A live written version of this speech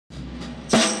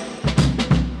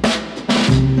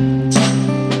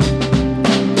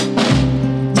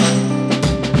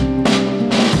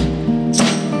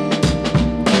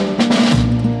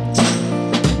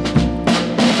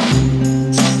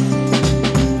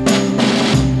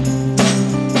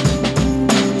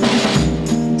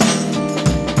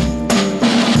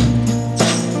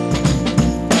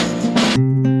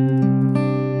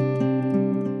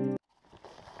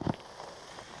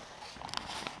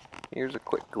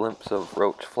glimpse of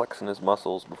Roach flexing his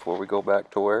muscles before we go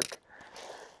back to work.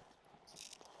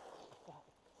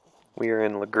 We are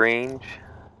in LaGrange,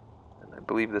 and I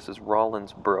believe this is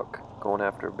Rollins Brook, going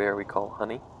after a bear we call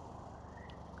Honey.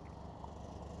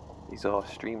 These are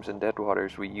streams and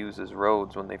deadwaters we use as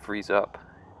roads when they freeze up.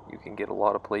 You can get a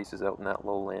lot of places out in that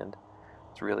lowland.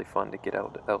 It's really fun to get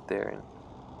out there and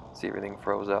see everything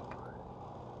froze up.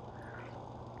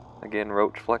 Again,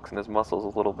 Roach flexing his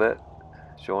muscles a little bit,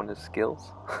 showing his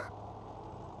skills.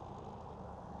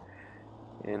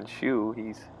 And Shu,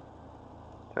 he's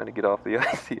trying to get off the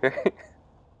ice here.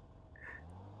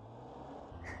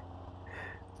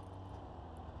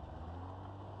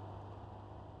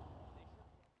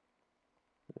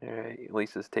 Alright,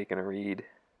 Lisa's taking a read.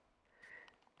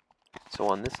 So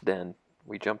on this den,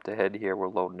 we jumped ahead here, we're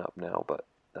loading up now, but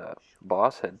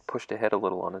Boss had pushed ahead a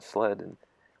little on his sled, and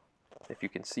if you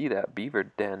can see that beaver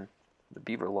den, the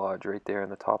beaver lodge right there on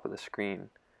the top of the screen,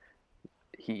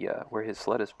 he where his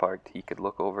sled is parked, he could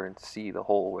look over and see the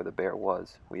hole where the bear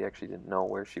was. We actually didn't know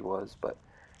where she was, but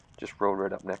just rode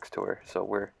right up next to her, so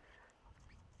we're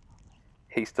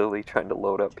hastily trying to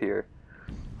load up here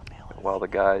while the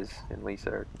guys and Lisa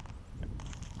are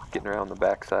getting around the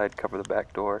backside, cover the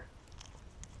back door.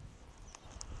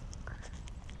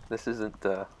 This isn't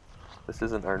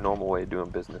our normal way of doing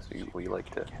business. We like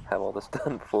to have all this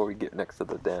done before we get next to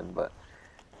the den, but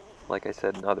like I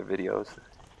said in other videos,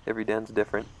 every den's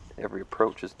different, every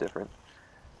approach is different.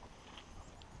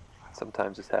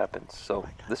 Sometimes this happens. So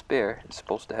this bear is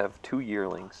supposed to have 2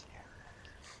 yearlings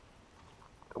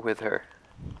with her.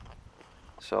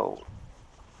 So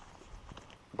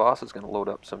Boss is going to load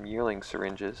up some yearling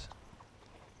syringes.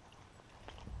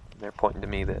 And they're pointing to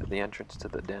me that the entrance to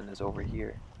the den is over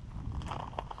here.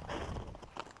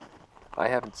 I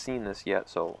haven't seen this yet,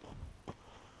 so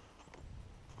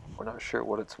we're not sure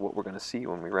what we're going to see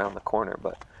when we round the corner,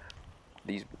 but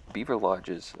these beaver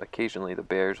lodges, occasionally the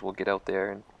bears will get out there,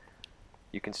 and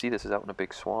you can see this is out in a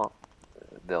big swamp.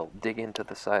 They'll dig into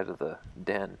the side of the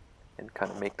den and kind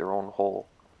of make their own hole,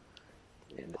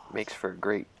 and it makes for a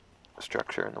great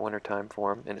structure in the wintertime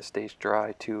for them, and it stays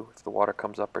dry too. If the water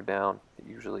comes up or down, it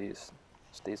usually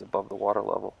stays above the water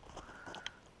level.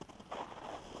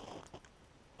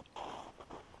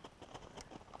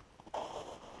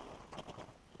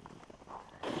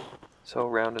 So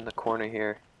rounding the corner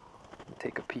here,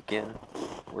 take a peek in.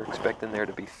 We're expecting there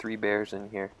to be 3 bears in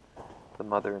here, the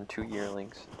mother and 2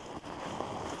 yearlings.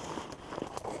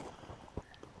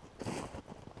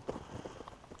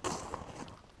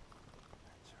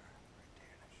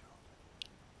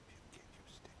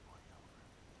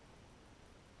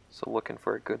 So looking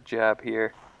for a good jab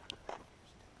here.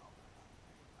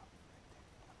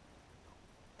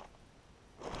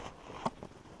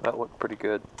 That looked pretty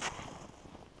good.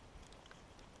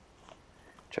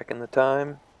 Checking the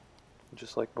time,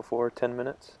 just like before, 10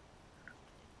 minutes.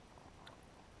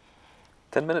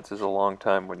 10 minutes is a long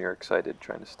time when you're excited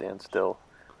trying to stand still,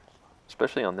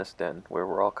 especially on this den where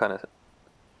we're all kind of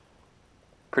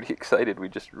pretty excited. We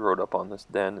just rode up on this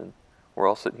den and we're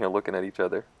all sitting here looking at each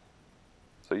other.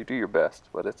 So you do your best,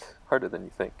 but it's harder than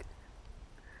you think.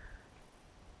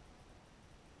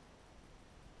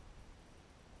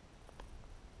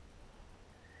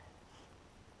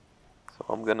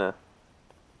 So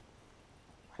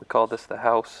we call this the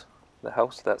house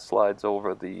that slides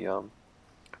over the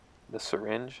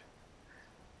syringe.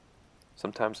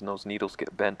 Sometimes when those needles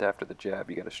get bent after the jab,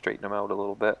 you got to straighten them out a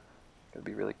little bit. Got to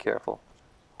be really careful.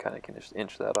 Kind of can just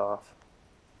inch that off.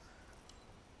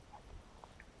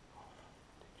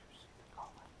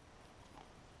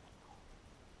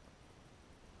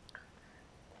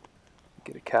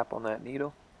 Get a cap on that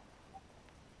needle.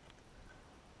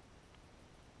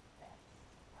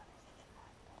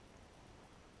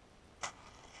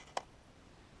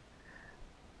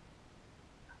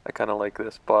 I kind of like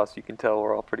this, Boss. You can tell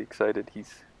we're all pretty excited.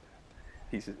 He's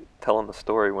telling the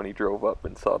story when he drove up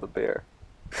and saw the bear.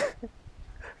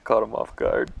 Caught him off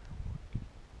guard.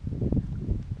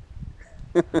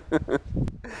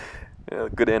 Yeah,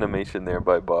 good animation there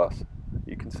by Boss.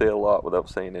 You can say a lot without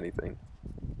saying anything.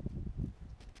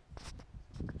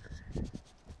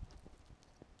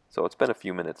 So it's been a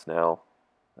few minutes now.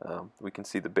 We can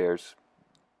see the bears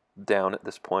down at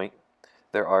this point.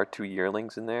 There are 2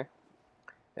 yearlings in there,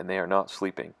 and they are not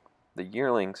sleeping. The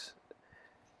yearlings,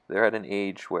 they're at an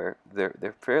age where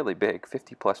they're fairly big,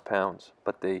 50 plus pounds,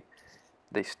 but they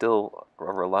still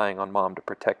are relying on Mom to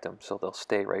protect them, so they'll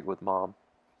stay right with Mom.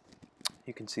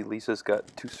 You can see Lisa's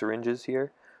got 2 syringes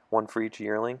here, 1 for each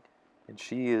yearling, and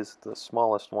she is the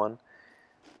smallest one,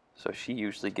 so she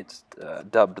usually gets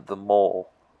dubbed the mole.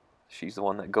 She's the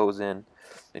one that goes in,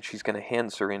 and she's going to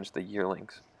hand syringe the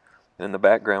yearlings. And in the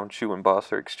background, Shu and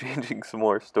Boss are exchanging some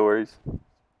more stories.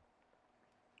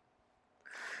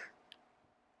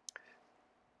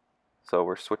 So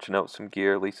we're switching out some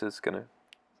gear. Lisa's going to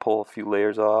pull a few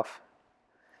layers off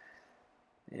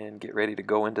and get ready to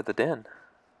go into the den.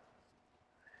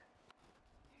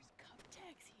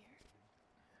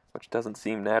 Which doesn't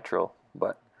seem natural,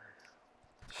 but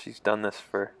she's done this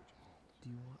for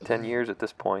 10 years at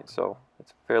this point, so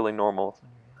it's a fairly normal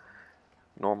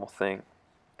thing.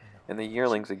 And the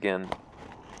yearlings, again,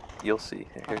 you'll see.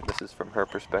 Here, this is from her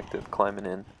perspective, climbing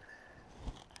in.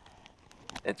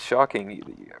 It's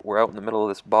shocking. We're out in the middle of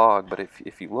this bog, but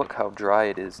if you look how dry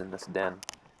it is in this den,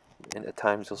 and at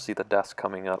times you'll see the dust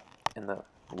coming up in the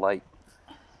light.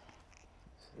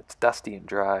 It's dusty and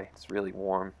dry. It's really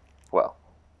warm. Well,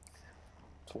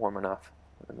 it's warm enough.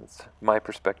 And it's my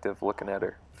perspective looking at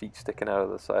her feet sticking out of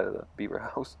the side of the beaver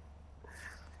house.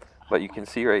 But you can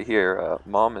see right here,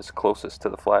 Mom is closest to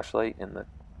the flashlight, and the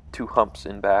two humps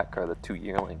in back are the two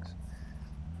yearlings.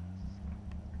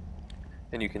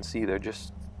 And you can see they're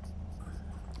just,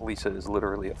 Lisa is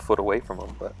literally a foot away from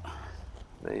them, but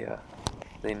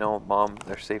they know Mom,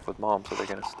 they're safe with Mom, so they're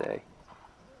going to stay.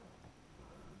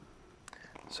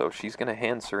 So she's going to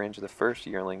hand syringe the first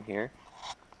yearling here.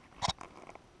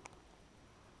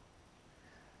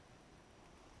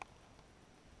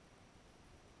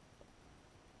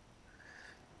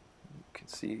 You can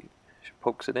see she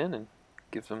pokes it in and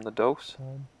gives him the dose.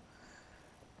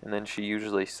 And then she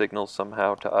usually signals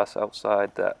somehow to us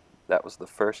outside that that was the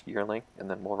first yearling, and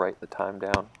then we'll write the time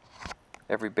down.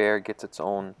 Every bear gets its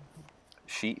own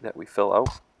sheet that we fill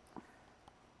out.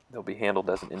 They'll be handled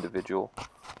as an individual.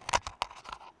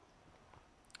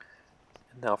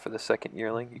 And now for the second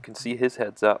yearling, you can see his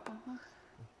head's up.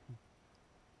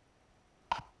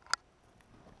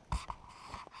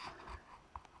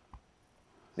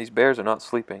 These bears are not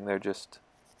sleeping, they're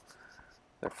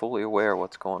fully aware of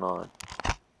what's going on.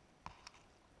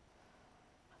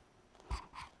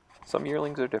 Some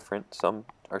yearlings are different, some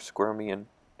are squirmy and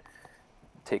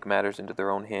take matters into their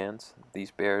own hands.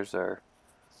 These bears they're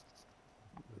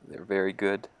very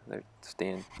good. They're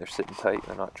sitting tight,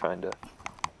 they're not trying to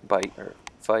bite or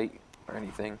fight or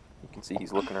anything. You can see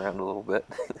he's looking around a little bit,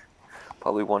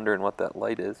 probably wondering what that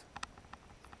light is.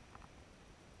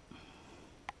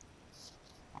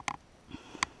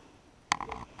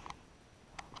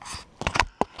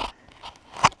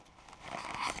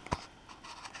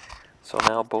 So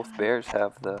now both bears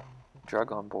have the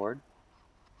drug on board,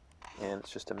 and it's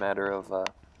just a matter of,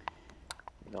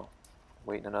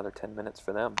 waiting another 10 minutes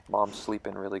for them. Mom's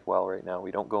sleeping really well right now.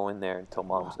 We don't go in there until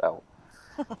Mom's out.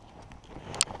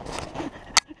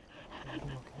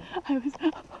 I was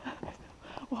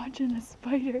watching a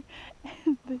spider,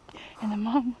 and the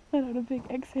mom let out a big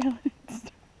exhale. And it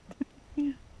started.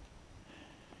 Yeah.